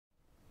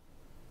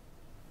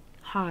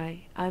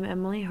Hi, I'm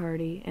Emily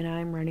Hardy, and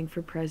I'm running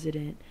for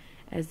president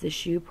as the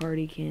Shoe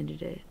Party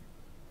candidate.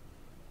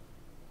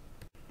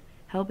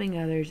 Helping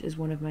others is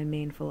one of my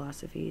main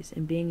philosophies,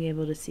 and being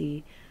able to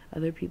see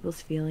other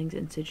people's feelings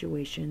and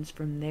situations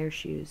from their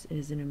shoes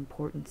is an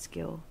important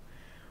skill.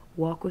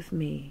 Walk with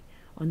me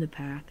on the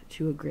path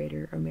to a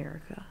greater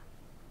America.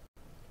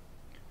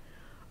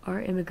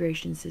 Our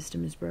immigration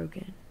system is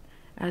broken.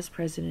 As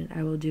president,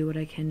 I will do what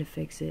I can to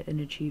fix it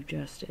and achieve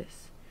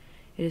justice.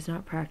 It is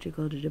not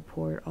practical to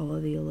deport all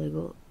of the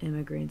illegal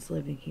immigrants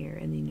living here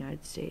in the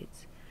United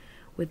States.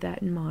 With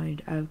that in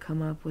mind, I have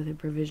come up with a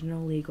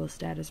provisional legal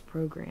status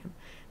program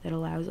that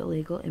allows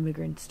illegal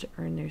immigrants to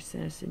earn their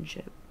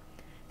citizenship.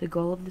 The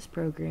goal of this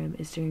program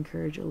is to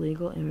encourage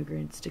illegal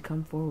immigrants to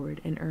come forward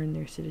and earn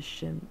their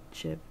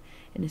citizenship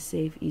in a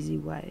safe, easy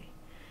way.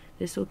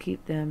 This will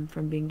keep them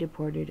from being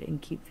deported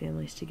and keep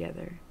families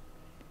together.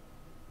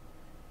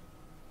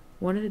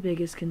 One of the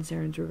biggest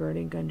concerns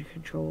regarding gun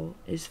control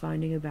is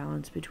finding a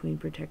balance between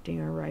protecting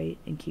our right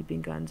and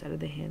keeping guns out of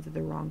the hands of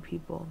the wrong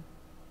people.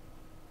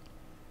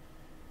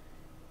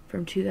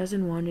 From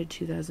 2001 to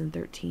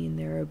 2013,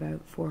 there are about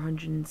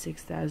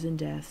 406,000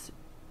 deaths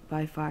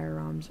by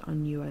firearms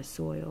on U.S.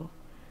 soil.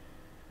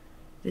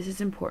 This is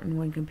important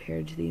when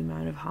compared to the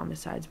amount of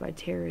homicides by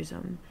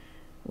terrorism,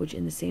 which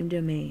in the same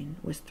domain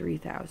was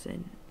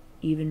 3,000,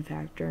 even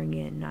factoring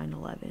in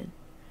 9/11.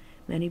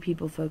 Many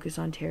people focus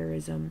on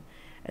terrorism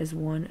as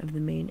one of the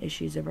main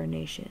issues of our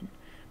nation,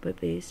 but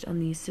based on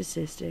these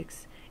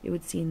statistics, it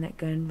would seem that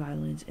gun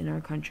violence in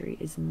our country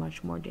is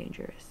much more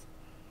dangerous.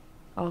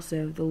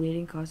 Also, the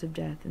leading cause of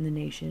death in the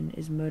nation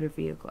is motor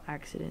vehicle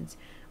accidents,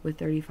 with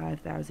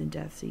 35,000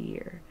 deaths a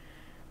year,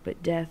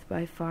 but death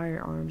by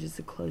firearms is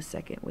a close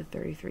second with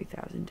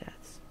 33,000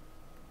 deaths.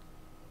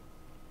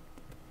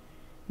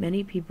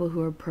 Many people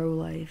who are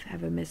pro-life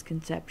have a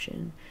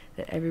misconception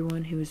that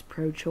everyone who is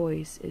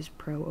pro-choice is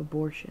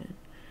pro-abortion.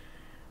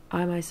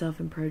 I myself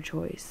am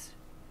pro-choice,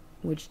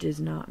 which does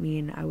not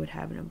mean I would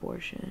have an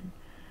abortion.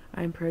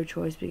 I am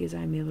pro-choice because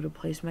I am able to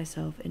place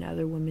myself in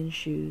other women's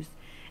shoes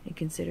and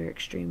consider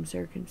extreme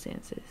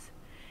circumstances.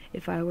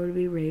 If I were to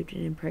be raped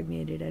and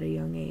impregnated at a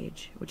young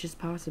age, which is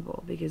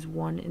possible because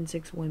 1 in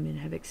 6 women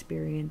have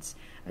experienced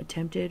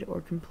attempted or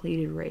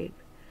completed rape,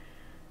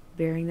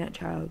 bearing that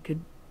child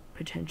could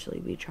potentially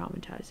be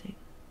traumatizing.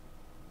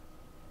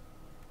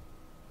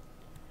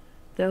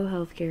 Though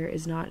healthcare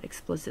is not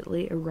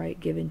explicitly a right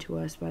given to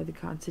us by the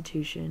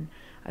Constitution,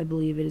 I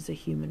believe it is a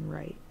human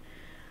right.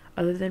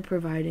 Other than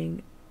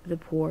providing the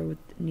poor with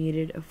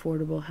needed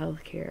affordable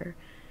healthcare,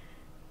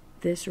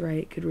 this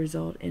right could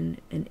result in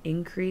an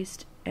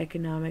increased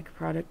economic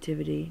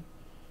productivity,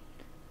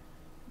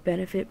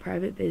 benefit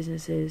private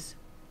businesses,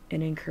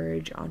 and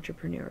encourage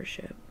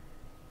entrepreneurship.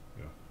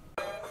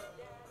 Yeah.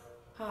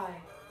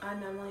 Hi,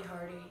 I'm Emily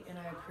Hardy, and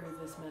I approve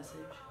this message.